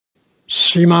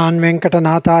श्रीमान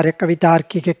वेंकटनाथार्य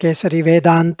कवितार्किक केसरी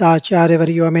वेदांत आचार्य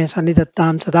वर्यो मे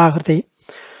सन्निधत्तां सदाहृति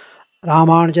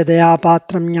रामानुजदया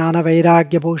पात्रं ज्ञान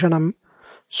वैराग्य भूषणं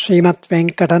श्रीमत्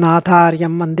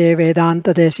वेंकटनाथार्यं वंदे वेदांत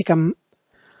देशिकं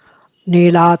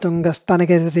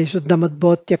नीलातुंगस्तनगिरि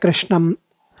शुद्धमुद्बोध्य कृष्णं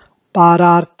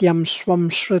पारार्त्यं स्वं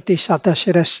श्रुति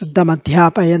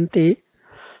शतशिरसिद्धमध्यापयन्ति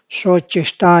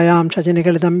शोच्चिष्टायां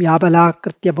शजनिगलितं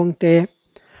याबलाकृत्य भुङ्क्ते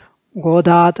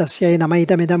गोदा तस्यै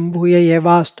नमैदमिदं भूय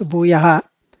एवास्तु भूयः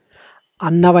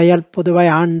अन्नवयल पुदुவை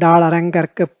ஆண்டாள்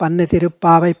அரங்கற்கு பன்னு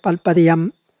திருப்பாவை பல்பதியம்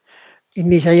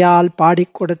இன்னிசையால்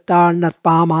பாடிக் கொடுத்தாள்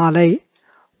நற்பாமாலை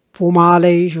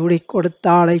பூமாலை சூடிக்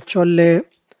கொடுத்தாளைச் சொல்லு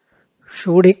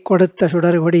சூடிக் கொடுத்த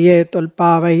சுடர்கொடியே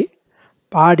தொல்பாவை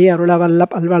பாடி அருளவல்ல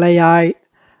பல்வளையாய்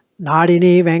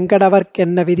நாடினி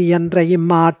வெங்கடவர்க்கென்ன விதி என்ற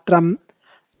இம்மாற்றம்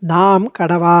நாம்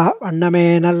கடவா வண்ணமே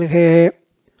நல்கு.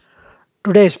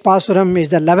 Today's Pasuram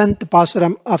is the 11th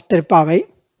Pasuram of tiruppAvai.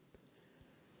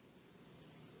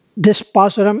 This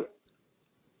Pasuram,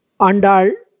 Andal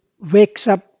wakes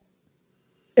up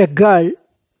a girl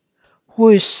who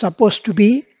is supposed to be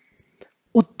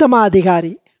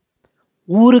Uttamadhikari,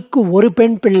 Urukku oru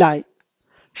pen pillai.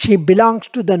 She belongs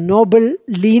to the noble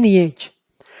lineage.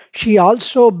 She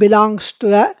also belongs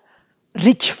to a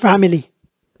rich family.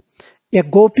 A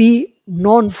gopi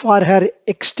known for her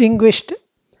extinguished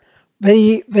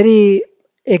very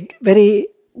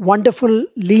wonderful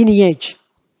lineage,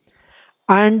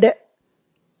 and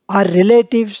our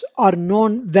relatives are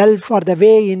known well for the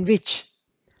way in which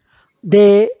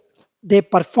they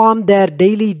perform their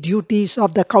daily duties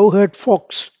of the cowherd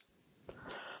folks.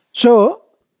 So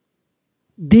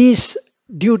these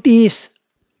duties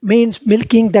means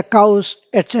milking the cows,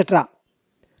 etc.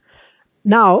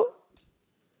 Now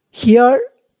here,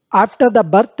 after the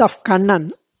birth of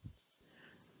Kannan,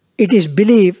 it is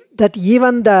believed that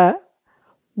even the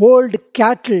old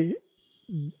cattle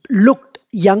looked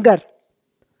younger.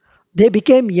 They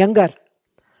became younger.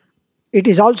 It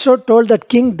is also told that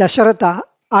King Dasharatha,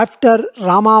 after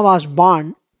Rama was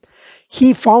born,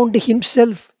 he found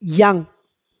himself young.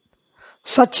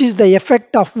 Such is the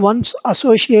effect of one's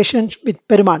associations with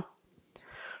Perumal.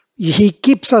 He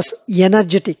keeps us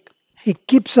energetic. He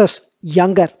keeps us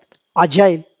younger,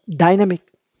 agile, dynamic.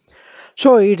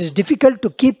 So it is difficult to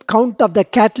keep count of the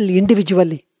cattle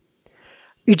individually.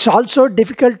 It's also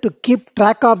difficult to keep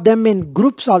track of them in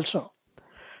groups also.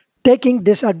 Taking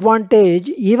this advantage,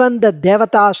 even the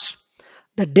devatas,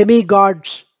 the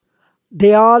demigods,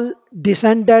 they all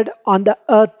descended on the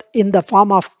earth in the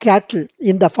form of cattle,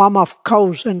 in the form of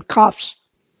cows and calves,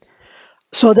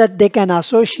 so that they can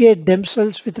associate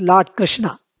themselves with Lord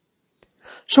Krishna.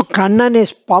 So Kannan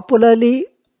is popularly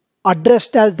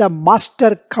addressed as the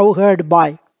master cowherd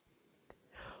boy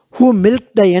who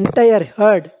milked the entire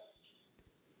herd.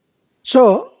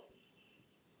 So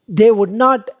they would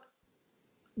not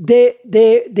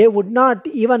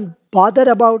even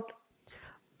bother about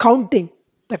counting.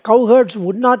 The cowherds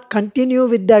would not continue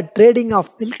with their trading of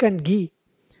milk and ghee.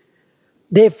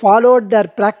 They followed their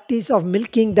practice of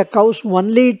milking the cows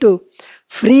only to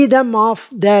free them of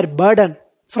their burden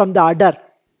from the udder.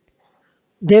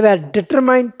 They were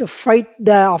determined to fight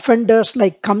the offenders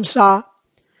like Kamsa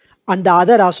and the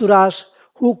other asuras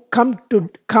who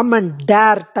come and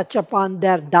dare touch upon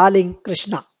their darling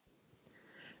Krishna.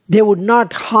 They would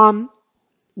not harm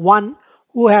one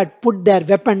who had put their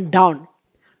weapon down.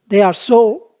 They are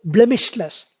so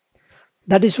blemishless.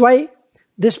 That is why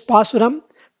this Pasuram,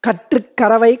 Kattrik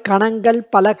Karavai Kanangal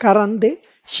Palakarande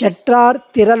Shetrar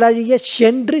Tiralaliya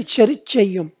Shendri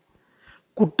Cherichayum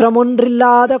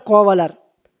Kutramundrillada Kovalar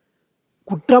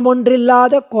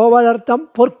குற்றமொன்றில்லாத கோவலர்த்தம்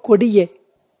பொற்கொடியே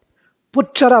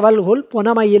புற்றரவல்குல்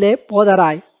புனமையிலே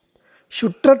போதராய்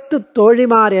சுற்றத்து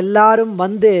தோழிமார் எல்லாரும்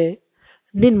வந்து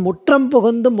நின் முற்றம்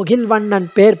புகுந்து முகில்வண்ணன்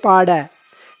பேர் பாட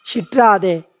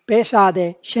சிற்றாதே பேசாதே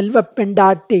செல்வப்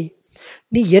பெண்டாட்டி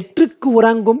நீ எற்றுக்கு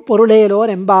உறங்கும்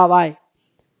பொருளேலோர் எம்பாவாய்.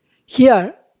 Here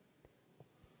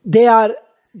the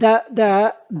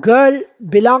girl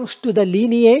belongs to the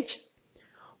lineage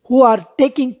who are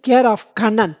taking care of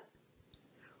Kannan,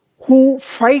 who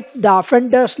fight the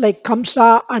offenders like Kamsa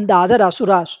and the other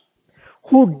asuras,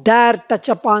 who dare touch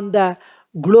upon the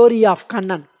glory of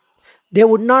Kannan. They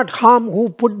would not harm who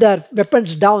put their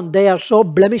weapons down. They are so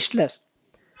blemishless.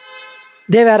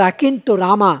 They were akin to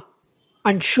Rama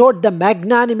and showed the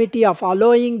magnanimity of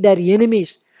allowing their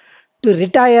enemies to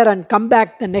retire and come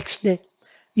back the next day.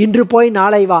 Indrupoi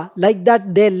Nalaiva. Like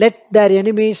that, they let their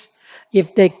enemies,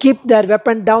 if they keep their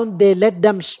weapon down, they let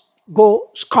them go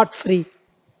scot-free.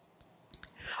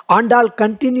 Andal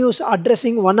continues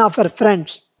addressing one of her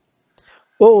friends.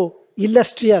 Oh,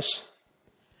 illustrious,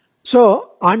 So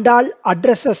Andal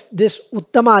addresses this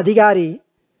Uttama Adhikari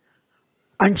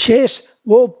and says,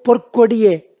 "O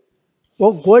Porkodiye,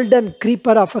 O golden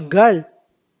creeper of a girl,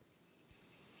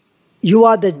 you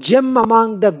are the gem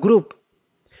among the group.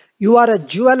 You are a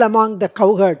jewel among the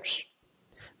cowherds.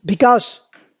 Because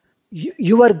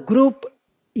your group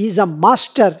is a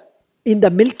master in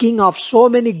the milking of so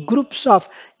many groups of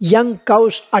young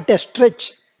cows at a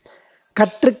stretch.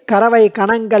 Karavai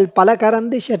Kanangal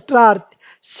Palakarandi Shetrar.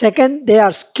 Second, they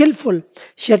are skillful.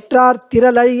 Shetrar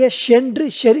Tiralaya Shendri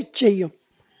Sherichayum.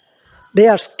 They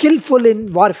are skillful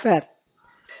in warfare.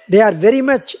 They are very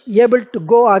much able to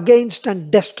go against and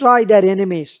destroy their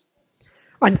enemies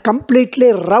and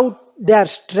completely rout their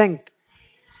strength.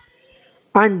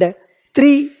 And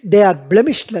three, they are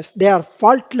blemishless, they are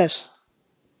faultless.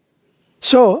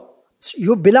 So,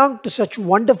 you belong to such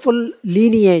wonderful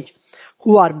lineage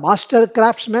who are master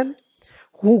craftsmen,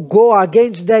 who go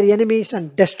against their enemies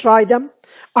and destroy them,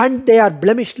 and they are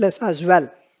blemishless as well.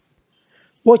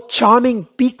 O charming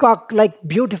peacock-like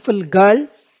beautiful girl,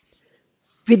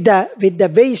 with the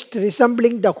waist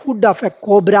resembling the hood of a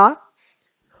cobra,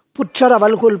 Putchara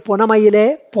Valgul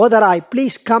Ponamaile, Podarai,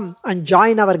 please come and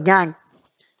join our gang.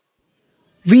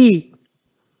 We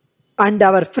and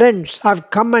our friends have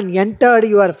come and entered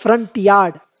your front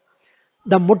yard,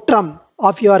 the mutram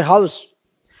of your house,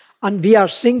 and we are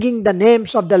singing the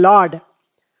names of the Lord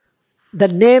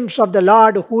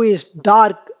who is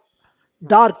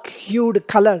dark hued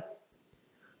color.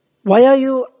 Why are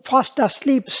you fast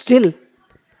asleep still,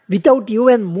 without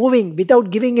even moving,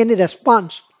 without giving any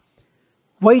response?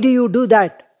 Why do you do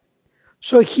that?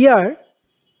 So here,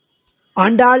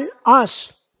 Andal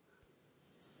asks,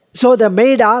 so the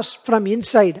maid asks from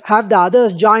inside, have the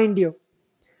others joined you?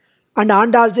 And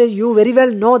Andal says, you very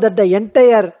well know that the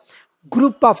entire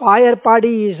group of higher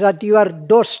party is at your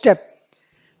doorstep,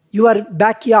 your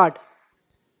backyard.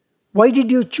 Why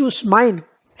did you choose mine?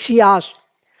 She asked.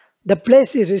 The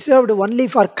place is reserved only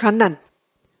for Kannan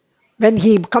when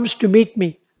he comes to meet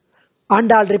me.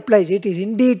 Andal replies, it is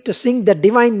indeed to sing the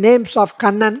divine names of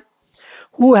Kannan,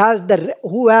 who has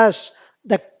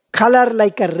the color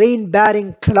like a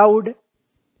rain-bearing cloud,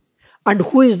 and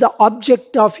who is the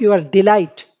object of your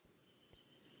delight.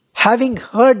 Having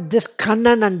heard this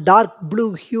Kannan and dark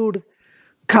blue-hued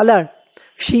color,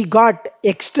 she got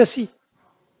ecstasy.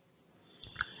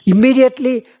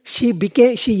 Immediately she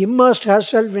immersed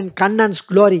herself in Kannan's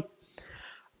glory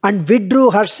and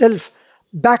withdrew herself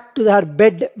back to her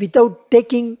bed without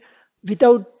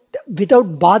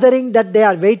bothering that they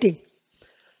are waiting.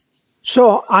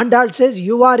 So Andal says,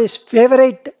 you are his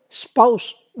favorite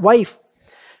spouse, wife.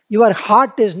 Your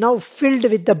heart is now filled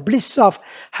with the bliss of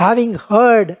having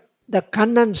heard the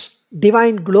Kannan's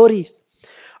divine glory,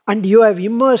 and you have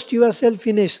immersed yourself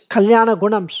in his Kalyana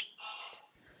Gunams.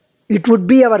 It would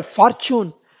be our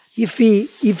fortune if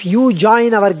you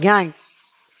join our gang.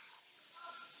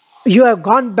 You have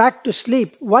gone back to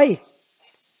sleep. Why?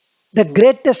 The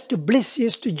greatest bliss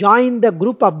is to join the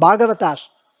group of Bhagavatas,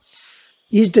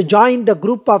 is to join the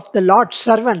group of the Lord's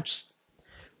servants.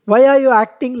 Why are you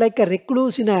acting like a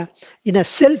recluse in a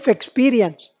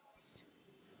self-experience?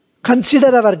 Consider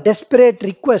our desperate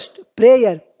request,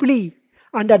 prayer, plea,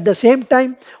 and at the same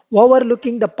time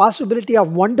overlooking the possibility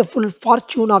of wonderful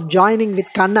fortune of joining with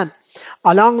Kannan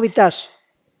along with us.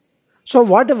 So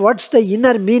what's the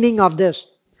inner meaning of this?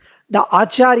 The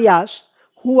Acharyas,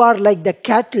 who are like the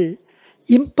cattle,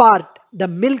 impart the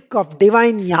milk of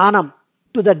divine jnanam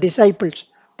to the disciples,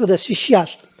 to the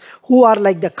Sishyas, who are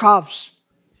like the calves.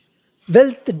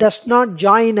 Wealth does not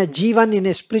join a Jivan in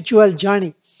a spiritual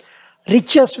journey.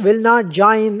 Riches will not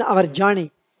join our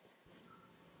journey.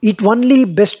 It only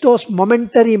bestows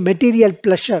momentary material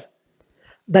pleasure.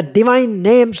 The divine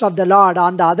names of the Lord,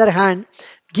 on the other hand,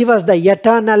 give us the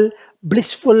eternal,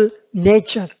 blissful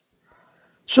nature.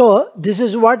 So, this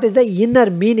is what is the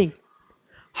inner meaning.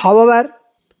 However,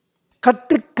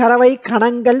 Karavai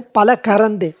Kanangal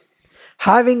Palakarande,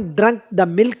 having drunk the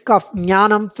milk of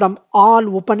Jnanam from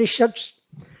all Upanishads,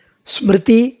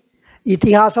 Smriti,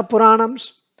 Itihasa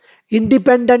Puranams,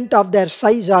 independent of their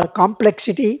size or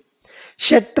complexity,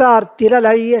 Shetrar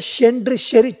Tiralaya Shendri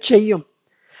Sherichayum,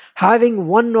 having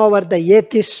won over the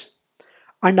atheists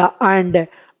and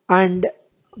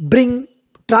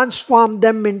transform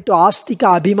them into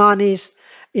Astika Abhimanis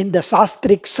in the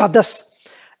Sastrik Sadas,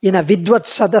 in a Vidvat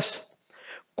Sadas,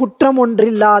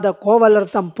 Kutramundrilla the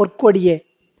Kovalartham Purkodiye,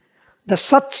 the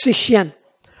Sat Sishyan,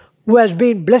 who has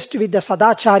been blessed with the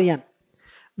Sadacharyan,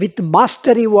 with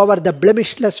mastery over the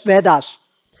blemishless Vedas.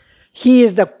 He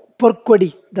is the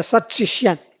Purkodi, the Sat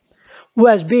Sishyan, who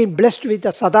has been blessed with the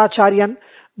Sadacharyan,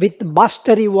 with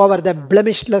mastery over the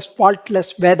blemishless,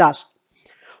 faultless Vedas.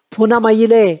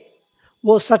 Punamayile,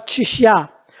 O Satshishya,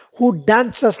 who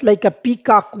dances like a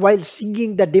peacock while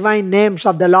singing the divine names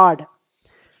of the Lord.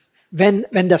 When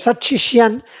the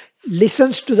Satshishyan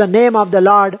listens to the name of the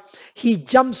Lord, he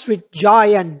jumps with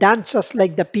joy and dances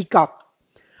like the peacock.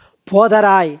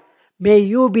 Podarai, may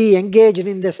you be engaged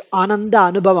in this Ananda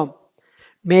Anubhavam.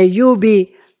 May you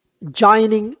be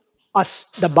joining us,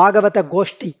 the Bhagavata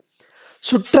Goshti.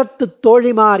 Sutrattu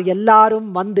Tolimar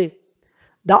Yellarum Vandu,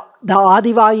 the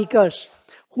Adivahikars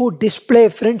who display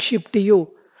friendship to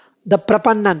you, the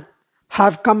Prapannan,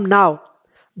 have come now.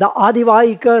 The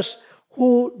Adivahikars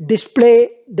who display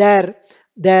their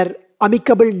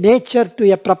amicable nature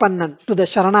to a Prapannan, to the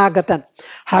Sharanagatan,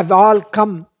 have all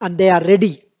come and they are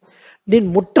ready.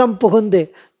 Nin Mutram Pugunde,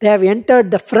 they have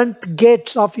entered the front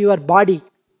gates of your body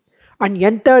and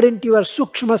entered into your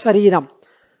Sukshma Sariram,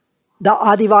 the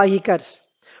Adivahikars.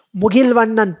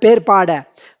 Mugilvannan Perpada,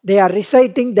 they are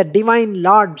reciting the divine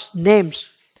Lord's names.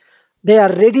 They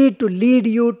are ready to lead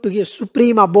you to his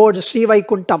supreme abode, Sri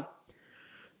Vaikuntham,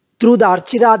 through the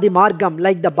Archiradi Margam,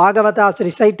 like the Bhagavatas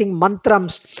reciting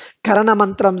mantrams, Karana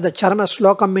mantrams, the Charma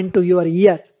Slokam into your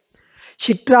ear.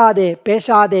 Shitrade,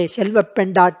 Peshade,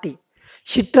 Shelvappendati.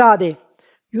 Shitrade,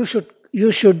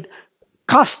 you should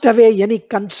cast away any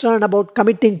concern about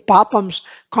committing papams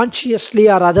consciously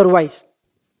or otherwise.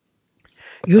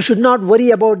 You should not worry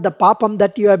about the papam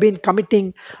that you have been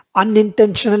committing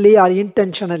unintentionally or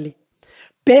intentionally.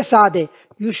 Pesade,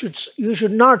 you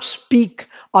should not speak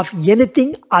of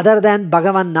anything other than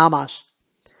Bhagavan Namas.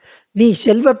 Ni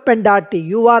Selvappendati,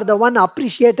 you are the one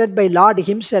appreciated by Lord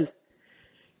himself.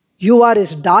 You are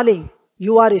his darling.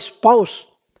 You are his spouse.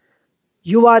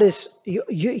 He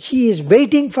is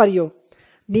waiting for you.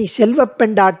 Ni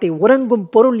Selvappendati,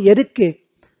 Urangum Porul Yedukku,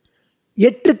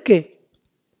 Yettrukku.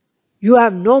 You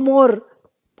have no more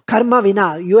karma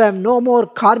vina. You have no more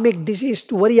karmic disease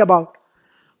to worry about.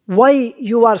 Why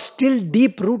you are still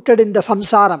deep rooted in the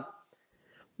samsaram?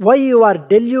 Why you are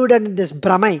deluded in this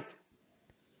Brahmai?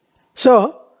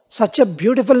 So, such a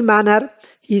beautiful manner,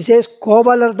 he says,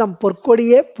 Kovalardam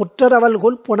Purkodiye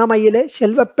Puttaravalgul Punamayile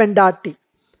Selvappendati.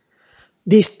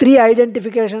 These three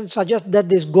identifications suggest that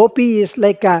this gopi is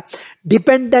like a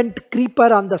dependent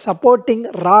creeper on the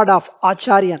supporting rod of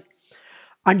Acharyan,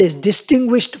 and is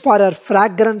distinguished for her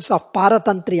fragrance of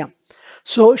Paratantriyam.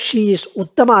 So she is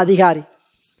Uttama Adhikari.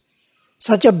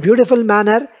 Such a beautiful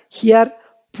manner here,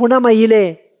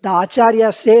 Punamayile, the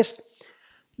Acharya says,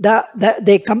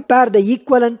 they compare the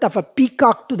equivalent of a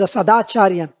peacock to the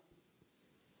Sadacharyan.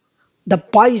 The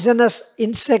poisonous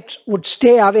insects would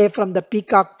stay away from the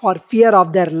peacock for fear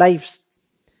of their lives.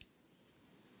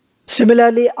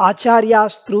 Similarly,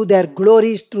 Acharyas, through their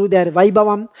glories, through their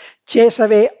Vaibhavam, chase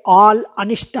away all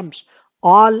anishtams,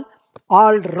 all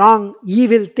wrong,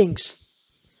 evil things.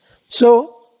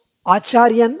 So,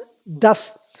 Acharyan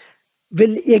thus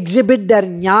will exhibit their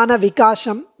Jnana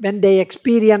Vikasham when they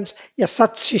experience a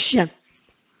Sat Shishyan.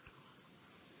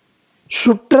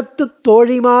 Sutrattu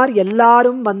Tolimar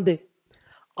Yellarum Vandu.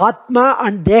 Atma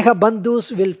and Deha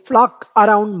Bandhus will flock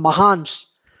around Mahans.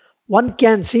 One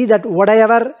can see that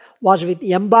whatever was with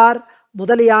Yambar,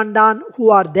 Mudaliyandan, who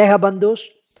are Deha Bandhus,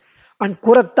 and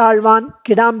Kurattalvan,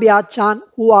 Kidambiachan,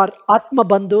 who are Atma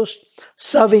Bandhus,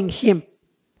 serving him.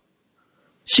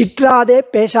 Shitrade,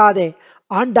 Peshade,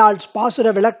 Andal's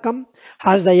Pasura Vilakkam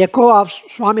has the echo of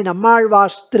Swami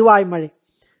Nammalvar's Thiruvaimazhi.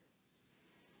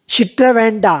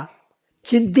 Shitravenda,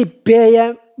 Chinti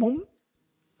Peyamum,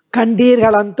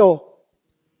 Kandirgalanto.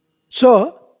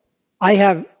 So,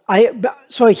 here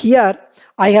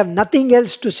I have nothing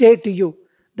else to say to you,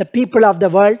 the people of the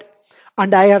world,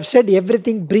 and I have said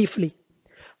everything briefly.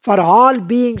 For all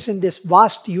beings in this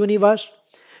vast universe,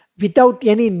 without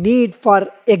any need for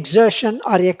exertion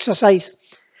or exercise.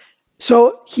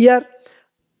 So here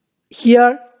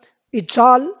it's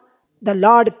all the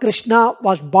Lord Krishna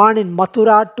was born in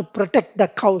Mathura to protect the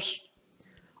cows,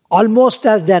 almost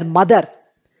as their mother.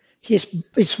 His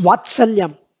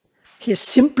Vatsalyam, his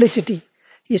simplicity,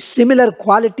 his similar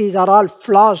qualities are all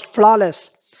flawless.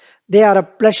 They are a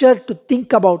pleasure to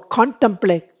think about,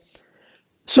 contemplate.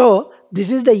 So,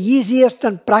 this is the easiest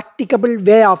and practicable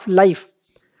way of life.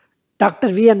 Dr.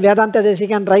 V. and Vedanta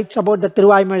Desikan writes about the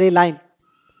Thiruvaimazhi line.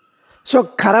 So,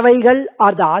 Karavaigal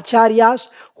are the Acharyas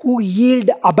who yield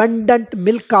abundant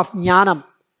milk of Jnanam.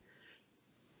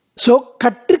 So,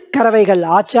 Katrik Karavaigal,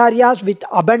 Acharyas with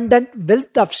abundant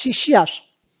wealth of Shishyas.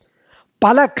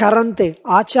 Pala Karante,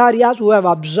 Acharyas who have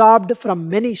absorbed from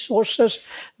many sources,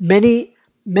 many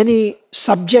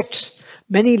subjects,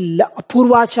 many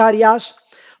Purvacharyas,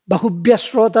 Bahubhya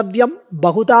Shrotavyam,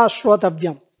 Bahuta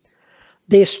Shrotavyam.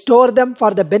 They store them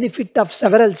for the benefit of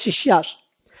several Shishyas.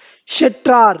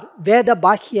 Kshetrar, Veda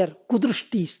Bahyar,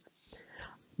 Kudrushtis,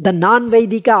 the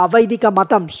non-Vedika, Avaidika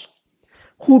Matams,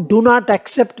 who do not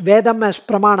accept Vedam as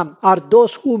Pramanam, are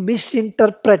those who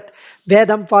misinterpret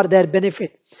Vedam for their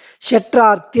benefit.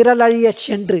 Kshetrar, Tiralaliya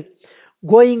Chendri,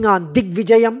 going on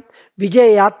Digvijayam,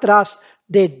 Vijay Yatras,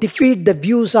 they defeat the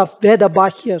views of Veda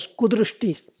Bhahyas,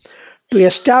 Kudrushtis, to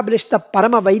establish the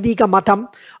Parama Vaidika Matam,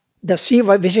 the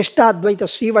Vishishtadvaita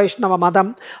Sri Vaishnava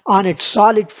Matam, on its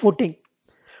solid footing.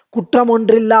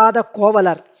 Kutramondrillada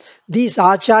Kovalar, these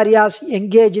Acharyas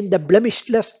engage in the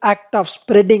blemishless act of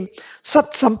spreading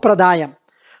Sat Sampradayam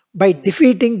by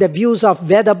defeating the views of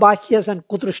Veda Bhahyas and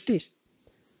Kudrushtis.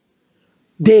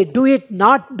 They do it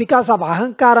not because of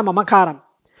Ahankara Mamakaram,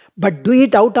 but do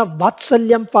it out of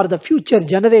Vatsalyam for the future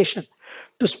generation,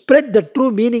 to spread the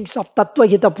true meanings of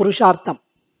Tattvahita Purushartham.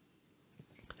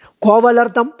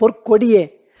 Kovalartham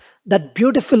Purkodiye, that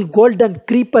beautiful golden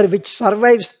creeper which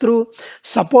survives through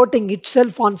supporting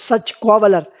itself on such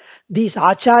Kovalar. These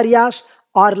Acharyas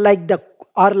are like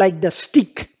the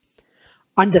stick,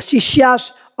 and the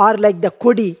Sishyas are like the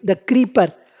Kodi, the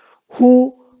creeper,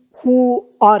 who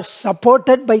are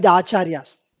supported by the Acharyas.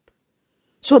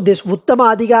 So this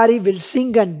Uttama Adhikari will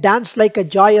sing and dance like a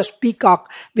joyous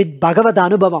peacock with Bhagavad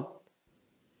Anubhavam.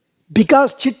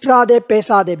 Because Chitrade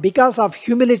Pesade, because of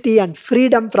humility and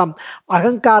freedom from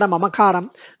Ahankara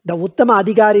Mamakaram, the Uttama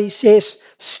Adhikari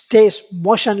stays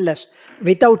motionless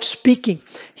without speaking.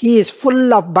 He is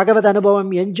full of Bhagavad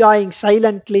Anubhavam, enjoying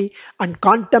silently and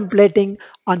contemplating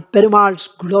on Perumal's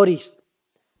glories.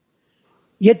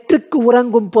 Yettrikku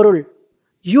urangum porul.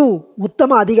 You,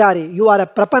 Uttama Adhikari, you are a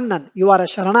Prapannan, you are a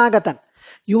Sharanagatan,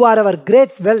 you are our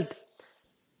great wealth.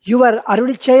 Your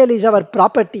Arunichayal is our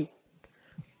property.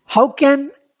 How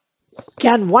can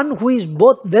one who is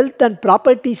both wealth and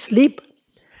property sleep?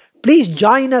 Please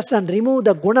join us and remove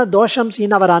the Guna Doshams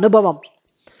in our Anubhavam.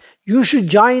 You should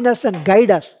join us and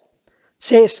guide us,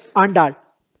 says Andal.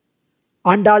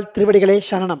 Andal Thiruvadigale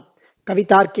Sharanam.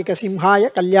 Kavitarkika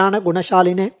Simhaya Kalyana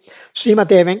Gunashaline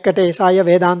Srimathe Venkatesaya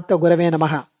Vedanta Gurave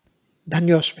Namaha.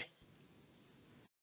 Dhanyosme.